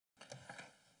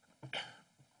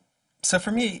So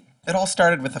for me, it all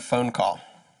started with a phone call.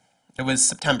 It was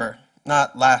September,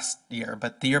 not last year,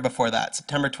 but the year before that,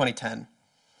 September 2010.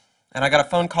 And I got a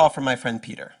phone call from my friend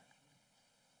Peter.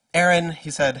 Aaron,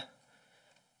 he said,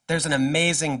 there's an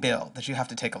amazing bill that you have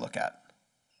to take a look at.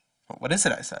 What is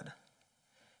it? I said.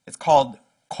 It's called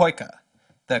COICA,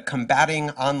 the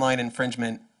Combating Online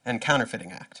Infringement and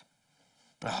Counterfeiting Act.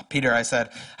 Oh, Peter, I said,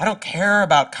 I don't care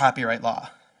about copyright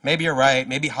law. Maybe you're right,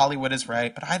 maybe Hollywood is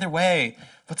right, but either way,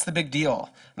 what's the big deal?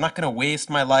 I'm not going to waste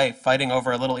my life fighting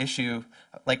over a little issue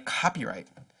like copyright.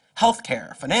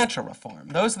 Healthcare, financial reform,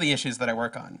 those are the issues that I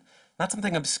work on, not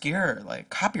something obscure like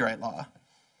copyright law.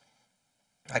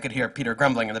 I could hear Peter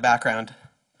grumbling in the background.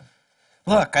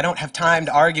 Look, I don't have time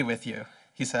to argue with you,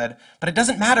 he said, but it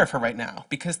doesn't matter for right now,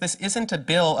 because this isn't a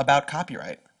bill about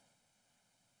copyright.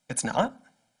 It's not?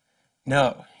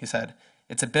 No, he said,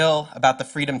 it's a bill about the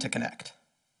freedom to connect.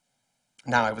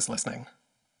 Now I was listening.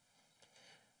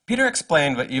 Peter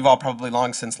explained what you've all probably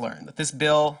long since learned, that this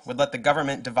bill would let the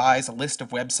government devise a list of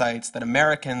websites that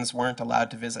Americans weren't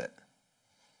allowed to visit.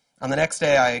 On the next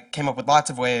day, I came up with lots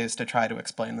of ways to try to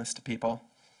explain this to people.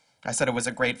 I said it was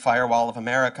a great firewall of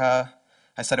America.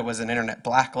 I said it was an internet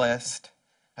blacklist.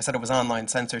 I said it was online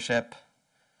censorship.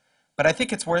 But I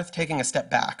think it's worth taking a step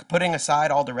back, putting aside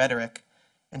all the rhetoric,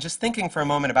 and just thinking for a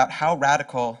moment about how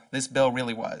radical this bill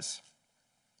really was.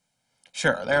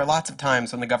 Sure, there are lots of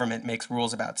times when the government makes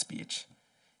rules about speech.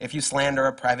 If you slander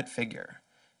a private figure,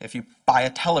 if you buy a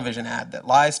television ad that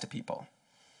lies to people,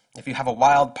 if you have a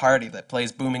wild party that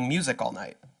plays booming music all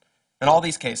night, in all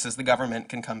these cases, the government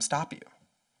can come stop you.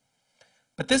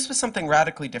 But this was something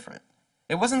radically different.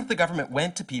 It wasn't that the government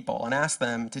went to people and asked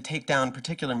them to take down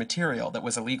particular material that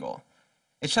was illegal.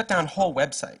 It shut down whole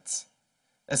websites.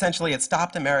 Essentially, it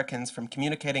stopped Americans from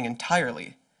communicating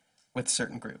entirely with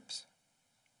certain groups.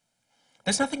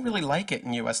 There's nothing really like it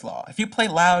in US law. If you play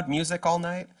loud music all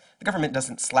night, the government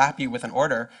doesn't slap you with an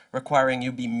order requiring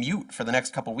you be mute for the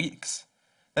next couple weeks.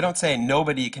 They don't say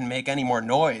nobody can make any more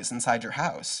noise inside your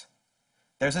house.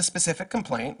 There's a specific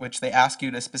complaint, which they ask you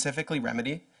to specifically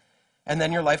remedy, and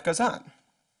then your life goes on.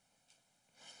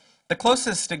 The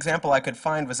closest example I could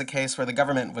find was a case where the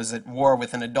government was at war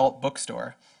with an adult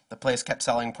bookstore. The place kept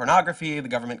selling pornography, the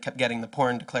government kept getting the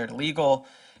porn declared illegal,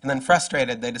 and then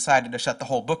frustrated, they decided to shut the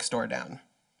whole bookstore down.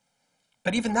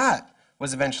 But even that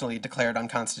was eventually declared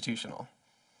unconstitutional,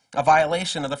 a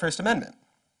violation of the First Amendment.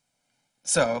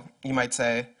 So, you might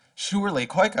say, surely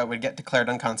COICA would get declared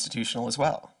unconstitutional as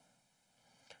well.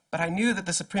 But I knew that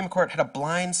the Supreme Court had a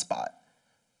blind spot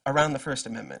around the First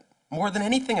Amendment, more than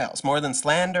anything else, more than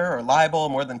slander or libel,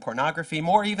 more than pornography,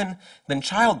 more even than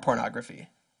child pornography.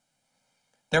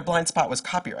 Their blind spot was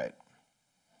copyright.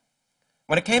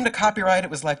 When it came to copyright, it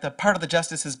was like the part of the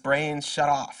justices' brains shut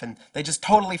off, and they just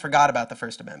totally forgot about the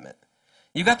First Amendment.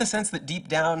 You got the sense that deep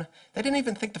down, they didn't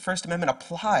even think the First Amendment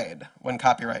applied when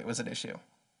copyright was at issue.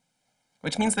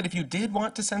 Which means that if you did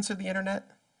want to censor the internet,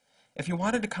 if you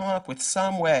wanted to come up with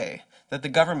some way that the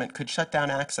government could shut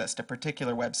down access to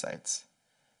particular websites,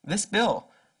 this bill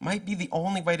might be the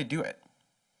only way to do it.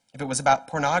 If it was about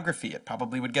pornography, it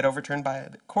probably would get overturned by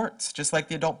the courts, just like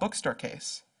the adult bookstore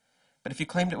case. But if you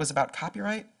claimed it was about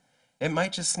copyright, it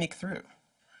might just sneak through.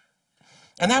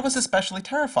 And that was especially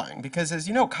terrifying because, as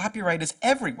you know, copyright is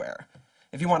everywhere.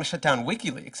 If you want to shut down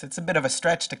WikiLeaks, it's a bit of a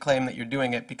stretch to claim that you're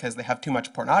doing it because they have too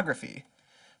much pornography.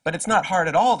 But it's not hard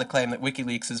at all to claim that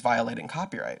WikiLeaks is violating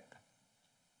copyright.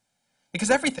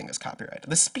 Because everything is copyrighted.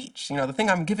 The speech, the thing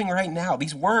I'm giving right now,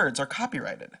 these words are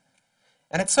copyrighted.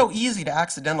 And it's so easy to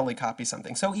accidentally copy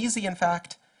something. So easy, in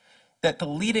fact, that the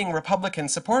leading Republican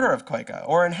supporter of COICA,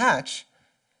 Orrin Hatch,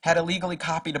 had illegally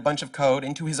copied a bunch of code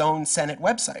into his own Senate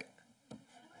website.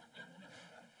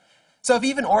 So if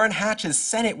even Orrin Hatch's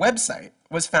Senate website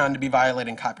was found to be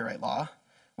violating copyright law,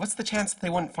 what's the chance that they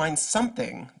wouldn't find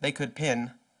something they could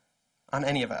pin on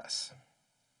any of us?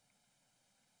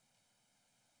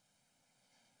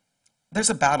 There's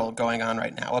a battle going on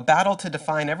right now, a battle to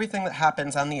define everything that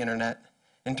happens on the internet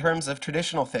in terms of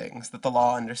traditional things that the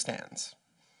law understands.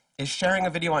 Is sharing a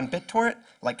video on BitTorrent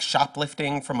like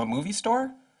shoplifting from a movie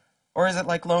store? Or is it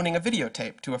like loaning a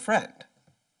videotape to a friend?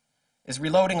 Is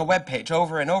reloading a web page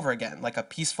over and over again like a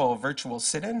peaceful virtual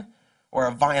sit-in or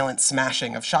a violent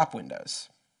smashing of shop windows?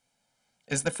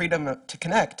 Is the freedom to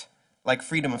connect like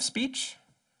freedom of speech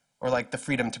or like the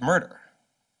freedom to murder?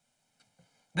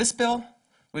 This bill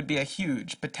would be a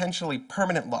huge, potentially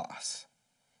permanent loss.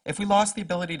 If we lost the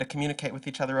ability to communicate with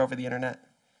each other over the internet,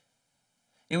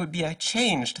 it would be a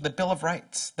change to the Bill of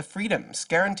Rights, the freedoms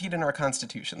guaranteed in our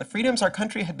Constitution, the freedoms our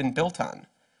country had been built on,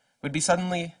 would be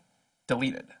suddenly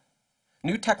deleted.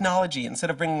 New technology, instead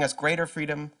of bringing us greater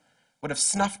freedom, would have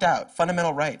snuffed out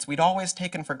fundamental rights we'd always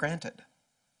taken for granted.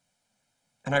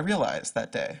 And I realized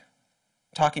that day,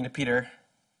 talking to Peter,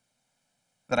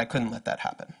 that I couldn't let that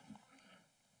happen.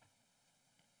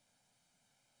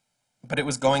 But it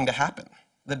was going to happen.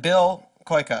 The bill,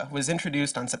 COICA, was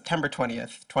introduced on September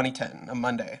 20th, 2010, a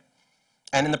Monday.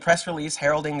 And in the press release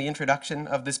heralding the introduction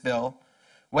of this bill,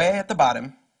 way at the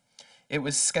bottom, it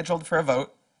was scheduled for a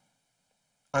vote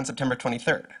on September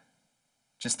 23rd,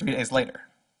 just 3 days later.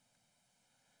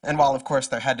 And while, of course,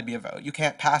 there had to be a vote, you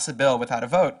can't pass a bill without a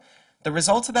vote, the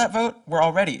results of that vote were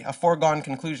already a foregone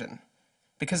conclusion.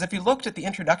 Because if you looked at the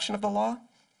introduction of the law,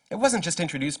 it wasn't just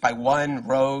introduced by one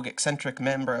rogue, eccentric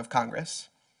member of Congress.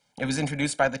 It was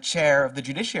introduced by the chair of the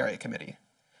Judiciary Committee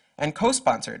and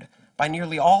co-sponsored by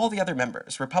nearly all the other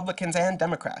members, Republicans and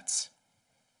Democrats.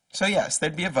 So yes,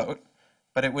 there'd be a vote,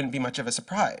 but it wouldn't be much of a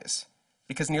surprise,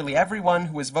 because nearly everyone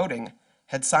who was voting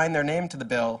had signed their name to the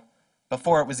bill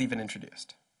before it was even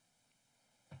introduced.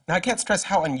 Now, I can't stress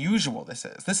how unusual this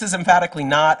is. This is emphatically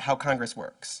not how Congress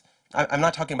works. I'm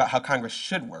not talking about how Congress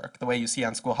should work, the way you see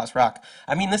on Schoolhouse Rock.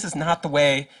 I mean, this is not the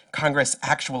way Congress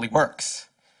actually works.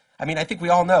 I mean, I think we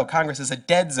all know Congress is a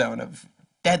dead zone of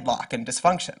deadlock and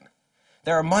dysfunction.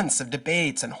 There are months of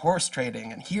debates and horse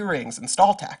trading and hearings and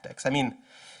stall tactics. I mean,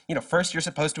 first you're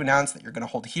supposed to announce that you're going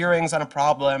to hold hearings on a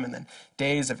problem, and then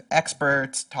days of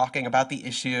experts talking about the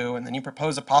issue, and then you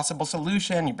propose a possible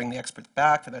solution, you bring the experts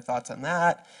back for their thoughts on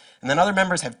that, and then other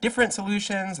members have different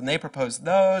solutions, and they propose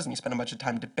those, and you spend a bunch of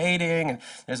time debating, and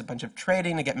there's a bunch of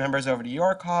trading to get members over to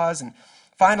your cause, and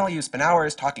finally you spend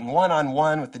hours talking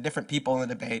one-on-one with the different people in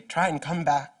the debate, try and come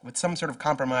back with some sort of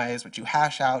compromise, which you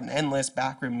hash out in endless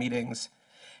backroom meetings.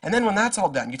 And then when that's all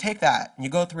done, you take that, and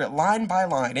you go through it line by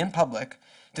line in public,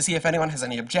 to see if anyone has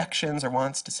any objections or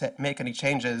wants to make any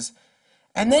changes,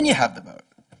 and then you have the vote.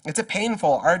 It's a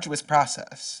painful, arduous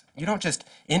process. You don't just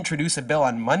introduce a bill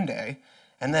on Monday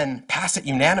and then pass it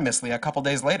unanimously a couple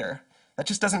days later. That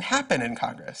just doesn't happen in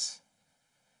Congress.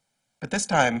 But this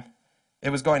time, it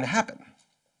was going to happen.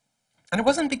 And it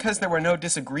wasn't because there were no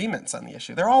disagreements on the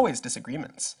issue. There are always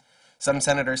disagreements. Some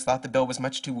senators thought the bill was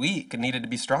much too weak and needed to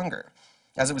be stronger.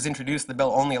 As it was introduced, the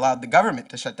bill only allowed the government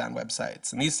to shut down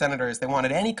websites. And these senators, they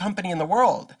wanted any company in the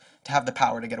world to have the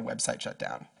power to get a website shut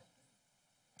down.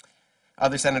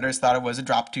 Other senators thought it was a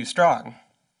drop too strong.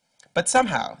 But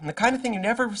somehow, and the kind of thing you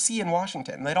never see in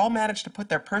Washington, they'd all managed to put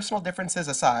their personal differences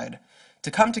aside to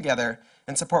come together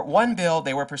and support one bill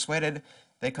they were persuaded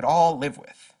they could all live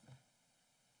with.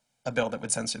 A bill that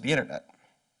would censor the internet.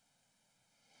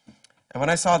 And when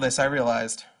I saw this, I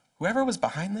realized whoever was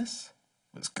behind this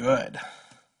was good.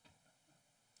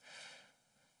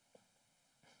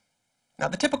 Now,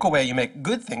 the typical way you make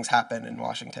good things happen in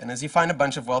Washington is you find a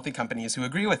bunch of wealthy companies who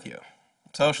agree with you.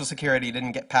 Social Security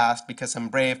didn't get passed because some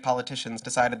brave politicians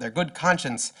decided their good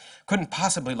conscience couldn't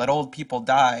possibly let old people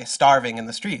die starving in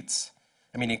the streets.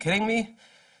 I mean, are you kidding me?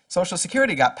 Social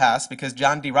Security got passed because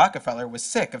John D. Rockefeller was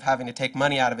sick of having to take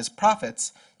money out of his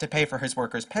profits to pay for his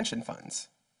workers' pension funds.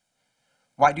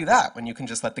 Why do that when you can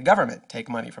just let the government take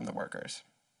money from the workers?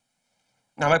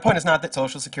 Now, my point is not that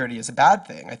Social Security is a bad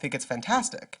thing. I think it's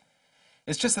fantastic.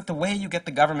 It's just that the way you get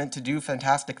the government to do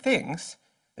fantastic things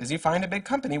is you find a big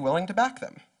company willing to back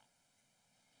them.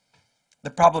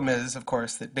 The problem is, of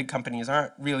course, that big companies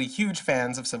aren't really huge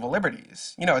fans of civil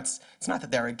liberties. It's not that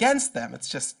they're against them, it's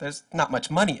just there's not much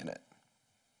money in it.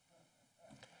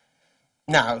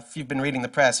 Now, if you've been reading the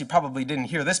press, you probably didn't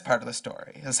hear this part of the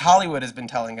story. As Hollywood has been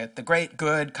telling it, the great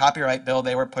good copyright bill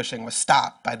they were pushing was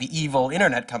stopped by the evil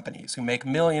internet companies who make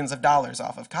millions of dollars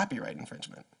off of copyright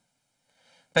infringement.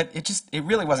 But it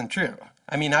really wasn't true.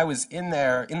 I mean, I was in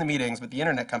there in the meetings with the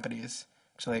internet companies,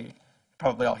 actually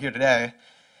probably all here today,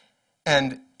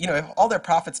 and if all their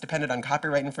profits depended on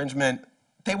copyright infringement,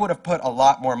 they would have put a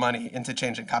lot more money into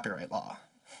changing copyright law.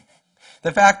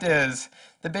 The fact is,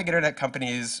 the big internet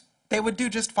companies, they would do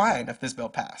just fine if this bill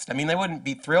passed. I mean, they wouldn't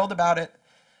be thrilled about it,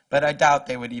 but I doubt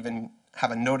they would even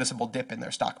have a noticeable dip in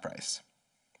their stock price.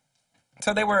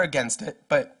 So they were against it,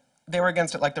 but they were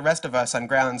against it like the rest of us on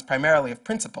grounds primarily of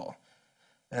principle.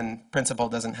 And principle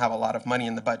doesn't have a lot of money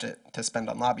in the budget to spend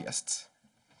on lobbyists.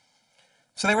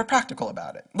 So they were practical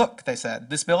about it. Look, they said,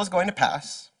 this bill is going to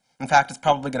pass. In fact, it's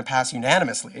probably going to pass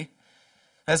unanimously.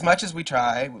 As much as we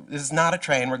try, this is not a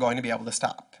train we're going to be able to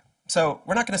stop. So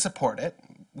we're not going to support it.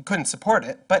 We couldn't support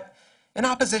it, but in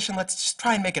opposition, let's just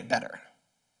try and make it better.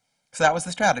 So that was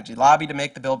the strategy, lobby to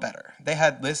make the bill better. They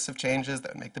had lists of changes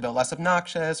that would make the bill less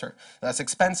obnoxious or less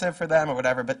expensive for them or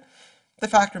whatever, but the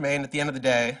fact remained, at the end of the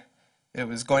day, it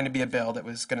was going to be a bill that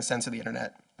was going to censor the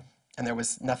internet, and there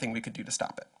was nothing we could do to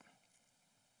stop it.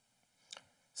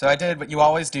 So I did what you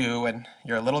always do when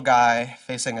you're a little guy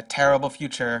facing a terrible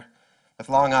future with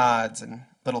long odds and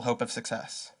little hope of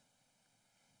success.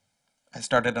 I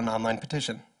started an online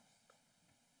petition.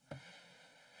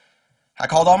 I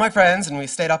called all my friends and we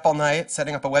stayed up all night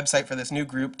setting up a website for this new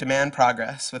group, Demand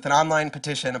Progress, with an online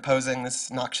petition opposing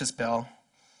this noxious bill,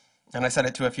 and I sent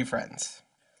it to a few friends.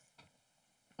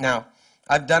 Now,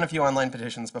 I've done a few online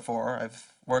petitions before.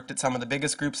 I've worked at some of the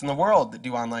biggest groups in the world that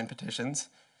do online petitions.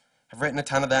 I've written a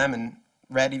ton of them and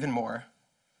read even more.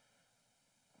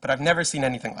 But I've never seen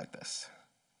anything like this.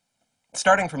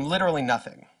 Starting from literally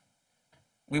nothing,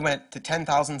 we went to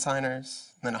 10,000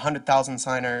 signers, and then 100,000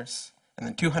 signers, and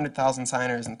then 200,000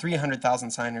 signers, and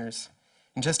 300,000 signers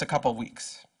in just a couple of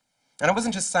weeks. And it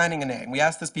wasn't just signing a name. We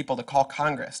asked these people to call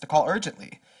Congress, to call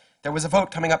urgently. There was a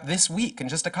vote coming up this week in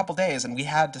just a couple days, and we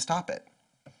had to stop it.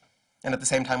 And at the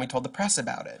same time, we told the press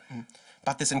about it, and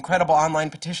about this incredible online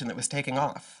petition that was taking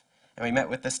off. And we met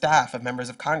with the staff of members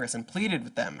of Congress and pleaded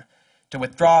with them to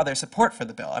withdraw their support for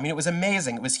the bill. I mean, it was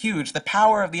amazing. It was huge. The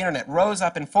power of the internet rose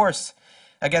up in force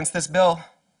against this bill,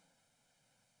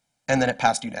 and then it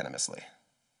passed unanimously.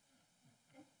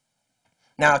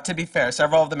 Now, to be fair,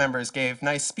 several of the members gave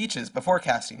nice speeches before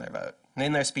casting their vote. And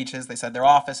in their speeches, they said their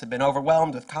office had been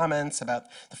overwhelmed with comments about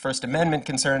the First Amendment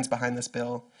concerns behind this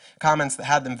bill, comments that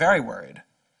had them very worried.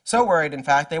 So worried, in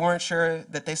fact, they weren't sure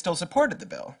that they still supported the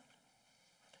bill.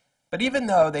 But even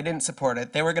though they didn't support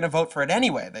it, they were going to vote for it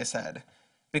anyway, they said,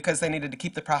 because they needed to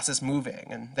keep the process moving,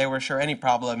 and they were sure any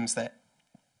problems that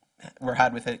were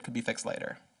had with it could be fixed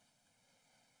later.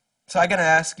 So I'm going to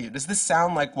ask you, does this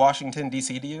sound like Washington,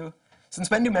 D.C. to you? Since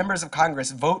when do members of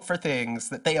Congress vote for things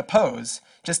that they oppose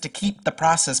just to keep the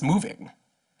process moving?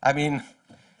 I mean,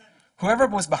 whoever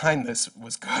was behind this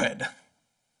was good.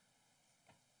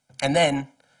 And then,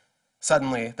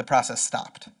 suddenly, the process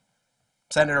stopped.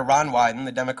 Senator Ron Wyden,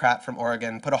 the Democrat from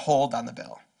Oregon, put a hold on the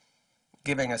bill,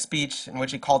 giving a speech in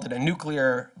which he called it a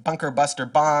nuclear bunker buster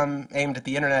bomb aimed at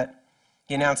the internet.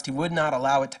 He announced he would not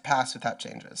allow it to pass without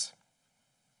changes.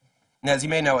 And as you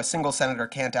may know, a single senator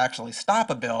can't actually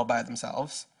stop a bill by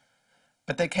themselves,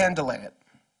 but they can delay it.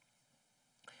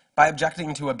 By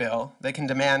objecting to a bill, they can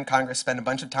demand Congress spend a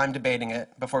bunch of time debating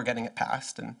it before getting it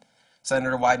passed, and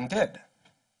Senator Wyden did.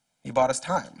 He bought us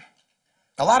time.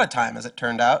 A lot of time, as it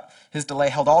turned out. His delay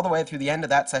held all the way through the end of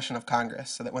that session of Congress,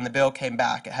 so that when the bill came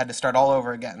back, it had to start all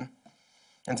over again.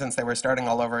 And since they were starting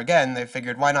all over again, they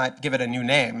figured, why not give it a new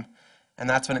name? And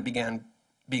that's when it began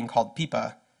being called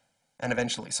PIPA, and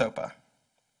eventually SOPA.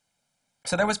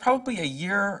 So there was probably a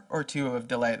year or two of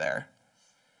delay there.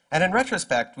 And in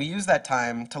retrospect, we used that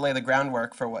time to lay the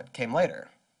groundwork for what came later.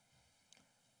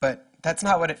 But that's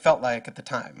not what it felt like at the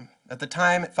time. At the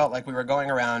time, it felt like we were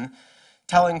going around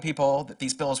telling people that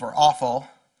these bills were awful,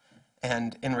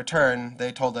 and in return,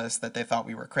 they told us that they thought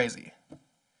we were crazy.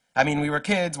 I mean, we were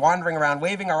kids wandering around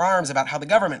waving our arms about how the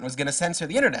government was going to censor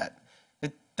the internet.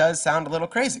 It does sound a little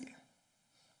crazy.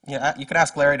 Yeah, you could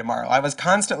ask Larry tomorrow. I was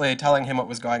constantly telling him what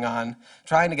was going on,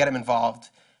 trying to get him involved,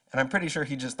 and I'm pretty sure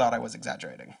he just thought I was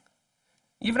exaggerating.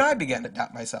 Even I began to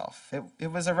doubt myself.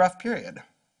 It was a rough period.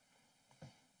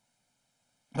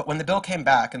 But when the bill came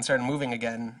back and started moving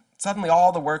again, suddenly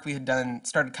all the work we had done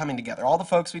started coming together. All the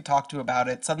folks we talked to about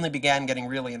it suddenly began getting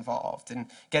really involved and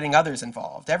getting others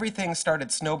involved. Everything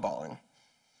started snowballing.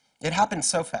 It happened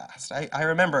so fast. I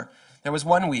remember there was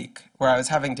one week where I was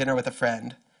having dinner with a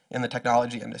friend in the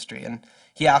technology industry, and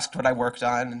he asked what I worked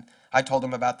on, and I told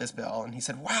him about this bill, and he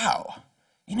said, "Wow,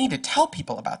 you need to tell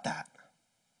people about that."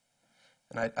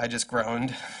 And I just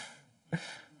groaned.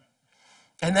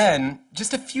 And then,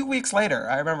 just a few weeks later,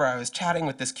 I remember I was chatting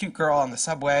with this cute girl on the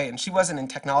subway, and she wasn't in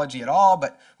technology at all,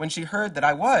 but when she heard that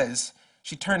I was,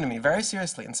 she turned to me very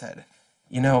seriously and said,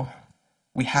 "You know,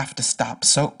 we have to stop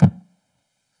soap."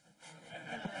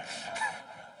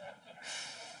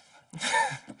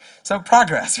 So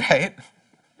progress, right?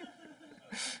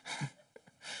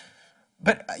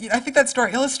 But I think that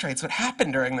story illustrates what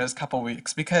happened during those couple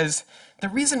weeks, because the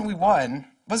reason we won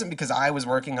wasn't because I was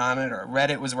working on it, or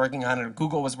Reddit was working on it, or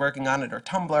Google was working on it, or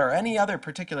Tumblr, or any other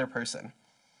particular person.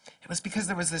 It was because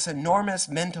there was this enormous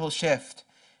mental shift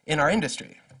in our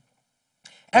industry.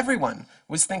 Everyone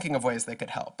was thinking of ways they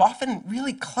could help, often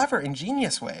really clever,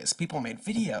 ingenious ways. People made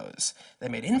videos, they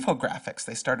made infographics,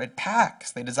 they started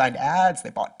PACs, they designed ads, they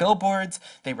bought billboards,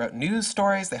 they wrote news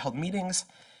stories, they held meetings.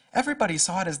 Everybody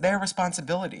saw it as their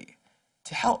responsibility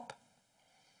to help.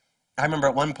 I remember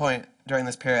at one point during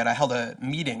this period, I held a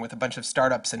meeting with a bunch of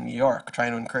startups in New York,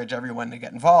 trying to encourage everyone to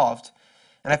get involved.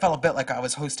 And I felt a bit like I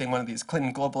was hosting one of these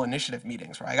Clinton Global Initiative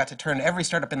meetings where I got to turn to every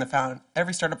startup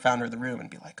founder in the room and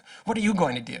be like, "What are you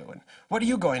going to do? And what are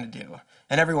you going to do?"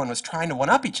 And everyone was trying to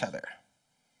one-up each other.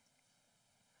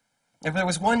 If there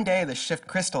was one day the shift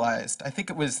crystallized, I think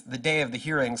it was the day of the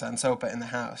hearings on SOPA in the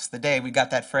House, the day we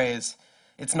got that phrase,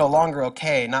 "It's no longer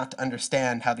okay not to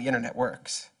understand how the internet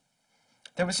works."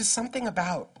 There was just something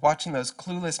about watching those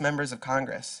clueless members of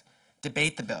Congress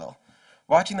debate the bill,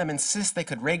 watching them insist they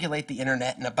could regulate the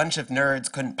internet and a bunch of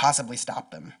nerds couldn't possibly stop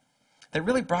them, that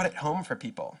really brought it home for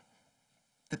people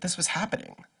that this was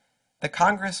happening, that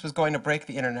Congress was going to break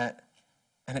the internet,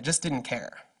 and it just didn't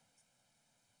care.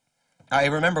 I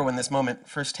remember when this moment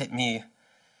first hit me.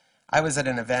 I was at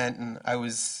an event and I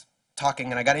was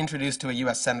talking and I got introduced to a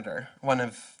US senator, one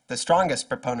of the strongest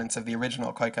proponents of the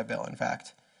original COICA bill, in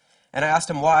fact. And I asked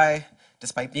him why,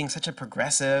 despite being such a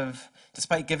progressive,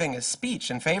 despite giving a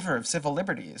speech in favor of civil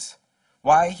liberties,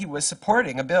 why he was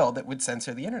supporting a bill that would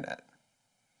censor the internet.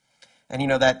 And you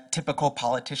know, that typical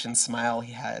politician smile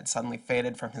he had suddenly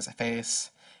faded from his face,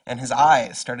 and his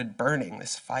eyes started burning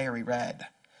this fiery red.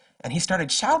 And he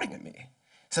started shouting at me. He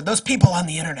said, "Those people on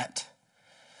the internet,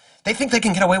 they think they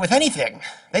can get away with anything.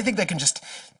 They think they can just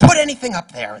put anything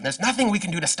up there, and there's nothing we can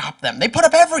do to stop them. They put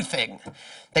up everything.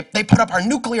 They put up our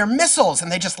nuclear missiles,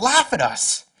 and they just laugh at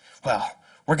us. Well,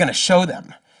 we're going to show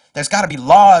them. There's got to be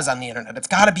laws on the internet. It's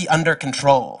got to be under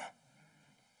control."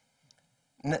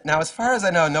 Now, as far as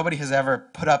I know, nobody has ever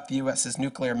put up the US's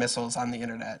nuclear missiles on the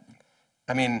internet.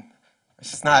 I mean, it's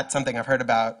just not something I've heard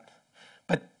about.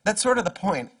 But that's sort of the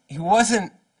point. He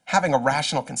wasn't having a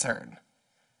rational concern.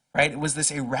 Right? It was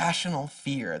this irrational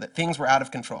fear that things were out of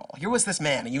control. Here was this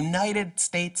man, a United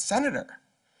States senator,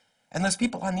 and those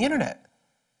people on the internet,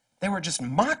 they were just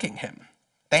mocking him.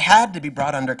 They had to be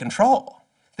brought under control.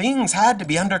 Things had to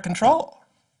be under control.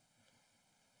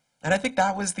 And I think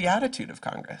that was the attitude of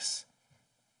Congress.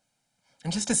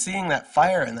 And just as seeing that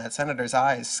fire in that senator's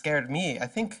eyes scared me, I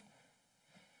think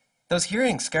those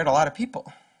hearings scared a lot of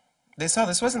people. They saw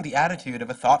this wasn't the attitude of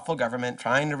a thoughtful government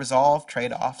trying to resolve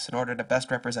trade-offs in order to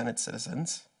best represent its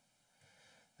citizens.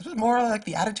 This was more like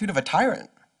the attitude of a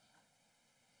tyrant.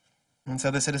 And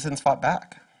so the citizens fought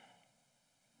back.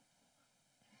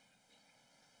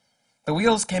 The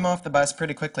wheels came off the bus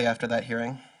pretty quickly after that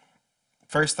hearing.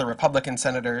 First, the Republican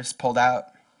senators pulled out,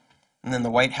 and then the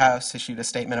White House issued a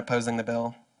statement opposing the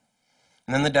bill.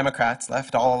 And then the Democrats,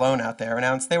 left all alone out there,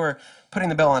 announced they were putting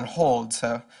the bill on hold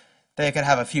so they could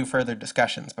have a few further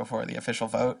discussions before the official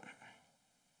vote.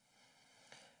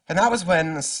 And that was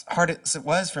when, as hard as it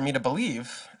was for me to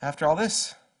believe, after all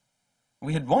this,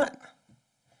 we had won.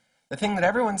 The thing that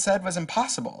everyone said was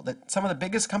impossible, that some of the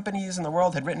biggest companies in the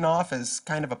world had written off as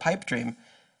kind of a pipe dream,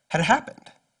 had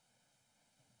happened.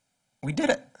 We did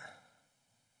it.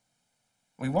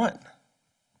 We won.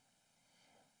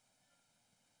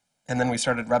 And then we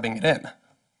started rubbing it in.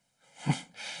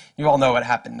 You all know what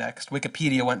happened next.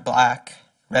 Wikipedia went black,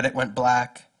 Reddit went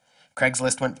black,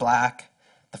 Craigslist went black,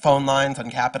 the phone lines on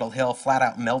Capitol Hill flat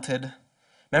out melted.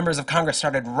 Members of Congress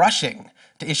started rushing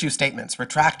to issue statements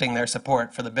retracting their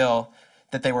support for the bill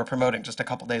that they were promoting just a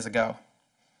couple days ago.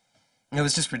 And it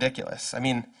was just ridiculous. I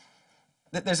mean,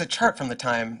 there's a chart from the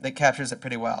time that captures it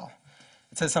pretty well.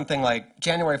 It says something like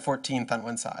January 14th on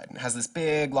one side, and has this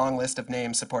big, long list of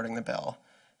names supporting the bill,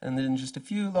 and then just a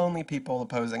few lonely people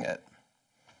opposing it.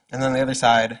 And then on the other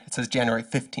side, it says January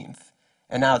 15th.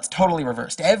 And now it's totally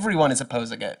reversed. Everyone is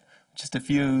opposing it. Just a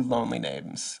few lonely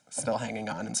names still hanging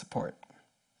on in support.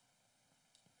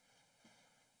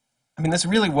 I mean, this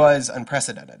really was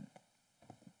unprecedented.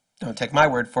 Don't take my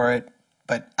word for it,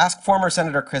 but ask former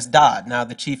Senator Chris Dodd, now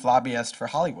the chief lobbyist for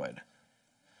Hollywood.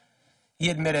 He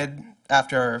admitted,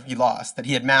 after he lost, that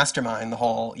he had masterminded the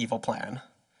whole evil plan.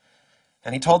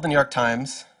 And he told the New York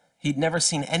Times he'd never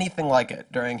seen anything like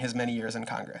it during his many years in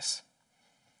Congress.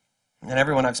 And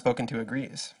everyone I've spoken to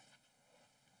agrees.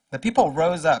 The people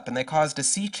rose up and they caused a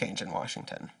sea change in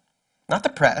Washington. Not the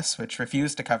press, which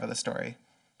refused to cover the story.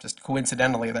 Just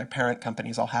coincidentally, their parent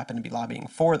companies all happened to be lobbying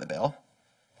for the bill.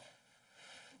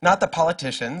 Not the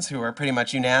politicians, who were pretty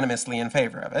much unanimously in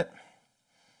favor of it.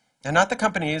 And not the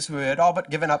companies who had all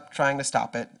but given up trying to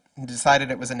stop it and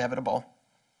decided it was inevitable.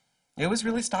 It was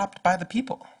really stopped by the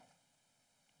people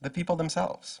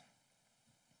themselves.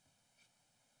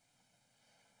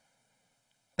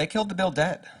 They killed the bill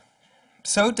dead.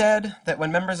 So dead that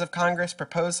when members of Congress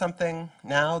propose something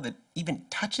now that even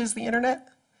touches the internet,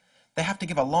 they have to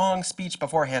give a long speech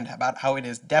beforehand about how it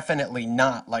is definitely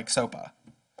not like SOPA.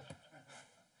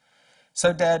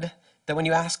 So dead that when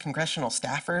you ask congressional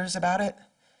staffers about it,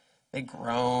 they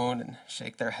groan and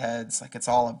shake their heads like it's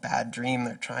all a bad dream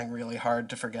they're trying really hard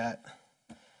to forget.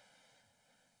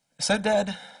 So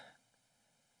dead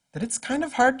that it's kind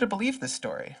of hard to believe this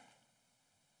story.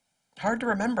 Hard to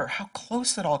remember how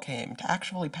close it all came to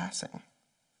actually passing.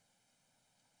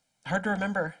 Hard to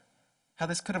remember how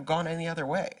this could have gone any other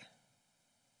way.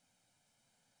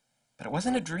 But it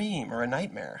wasn't a dream or a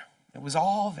nightmare. It was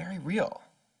all very real.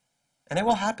 And it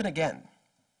will happen again.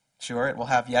 Sure, it will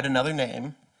have yet another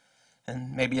name,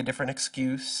 and maybe a different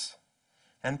excuse,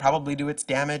 and probably do its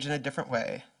damage in a different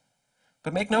way.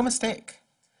 But make no mistake,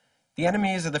 the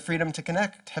enemies of the freedom to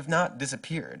connect have not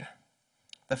disappeared.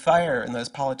 The fire in those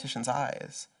politicians'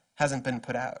 eyes hasn't been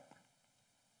put out.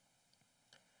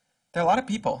 There are a lot of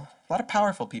people, a lot of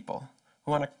powerful people,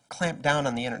 who want to clamp down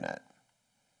on the internet.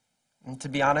 And to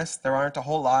be honest, there aren't a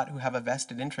whole lot who have a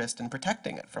vested interest in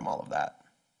protecting it from all of that.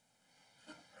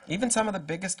 Even some of the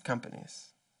biggest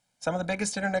companies, some of the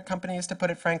biggest internet companies, to put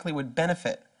it frankly, would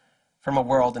benefit from a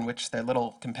world in which their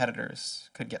little competitors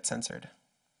could get censored.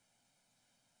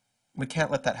 We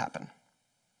can't let that happen.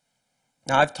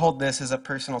 Now, I've told this as a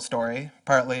personal story,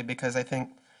 partly because I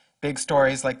think big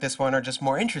stories like this one are just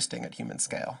more interesting at human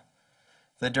scale.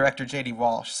 The director J.D.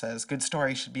 Walsh says good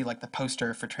stories should be like the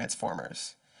poster for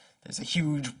Transformers. There's a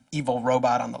huge evil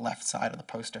robot on the left side of the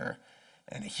poster,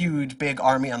 and a huge big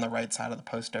army on the right side of the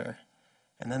poster.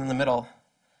 And then in the middle,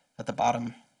 at the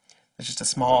bottom, there's just a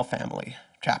small family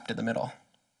trapped in the middle.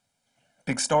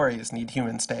 Big stories need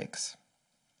human stakes.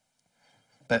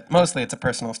 But mostly it's a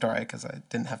personal story because I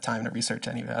didn't have time to research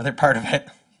any other part of it.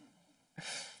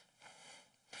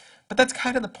 But that's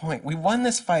kind of the point. We won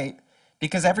this fight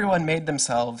because everyone made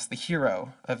themselves the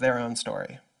hero of their own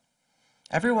story.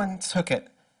 Everyone took it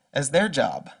as their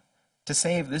job to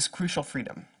save this crucial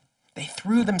freedom. They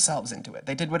threw themselves into it.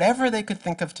 They did whatever they could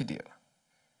think of to do.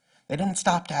 They didn't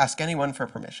stop to ask anyone for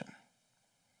permission.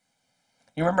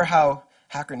 You remember how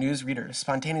Hacker News readers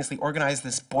spontaneously organized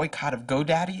this boycott of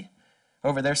GoDaddy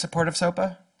over their support of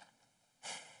SOPA?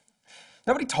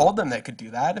 Nobody told them they could do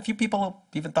that. A few people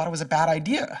even thought it was a bad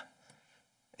idea.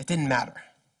 It didn't matter.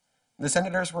 The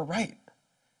senators were right.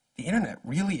 The internet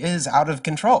really is out of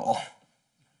control.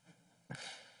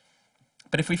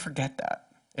 But if we forget that,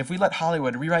 if we let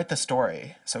Hollywood rewrite the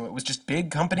story so it was just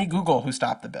big company Google who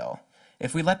stopped the bill,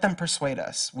 if we let them persuade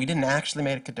us we didn't actually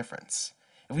make a difference,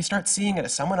 if we start seeing it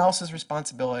as someone else's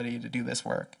responsibility to do this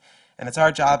work, and it's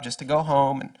our job just to go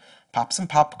home and pop some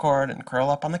popcorn and curl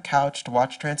up on the couch to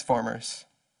watch Transformers,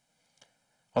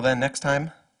 well then next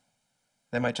time,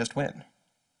 they might just win.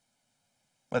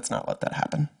 Let's not let that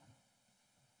happen.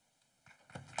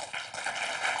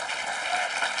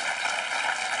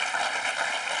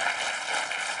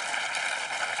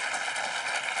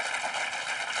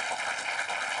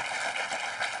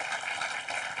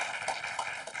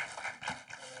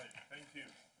 Thank you.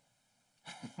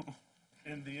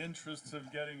 In the interest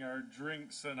of getting our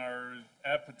drinks and our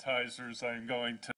appetizers, I'm going to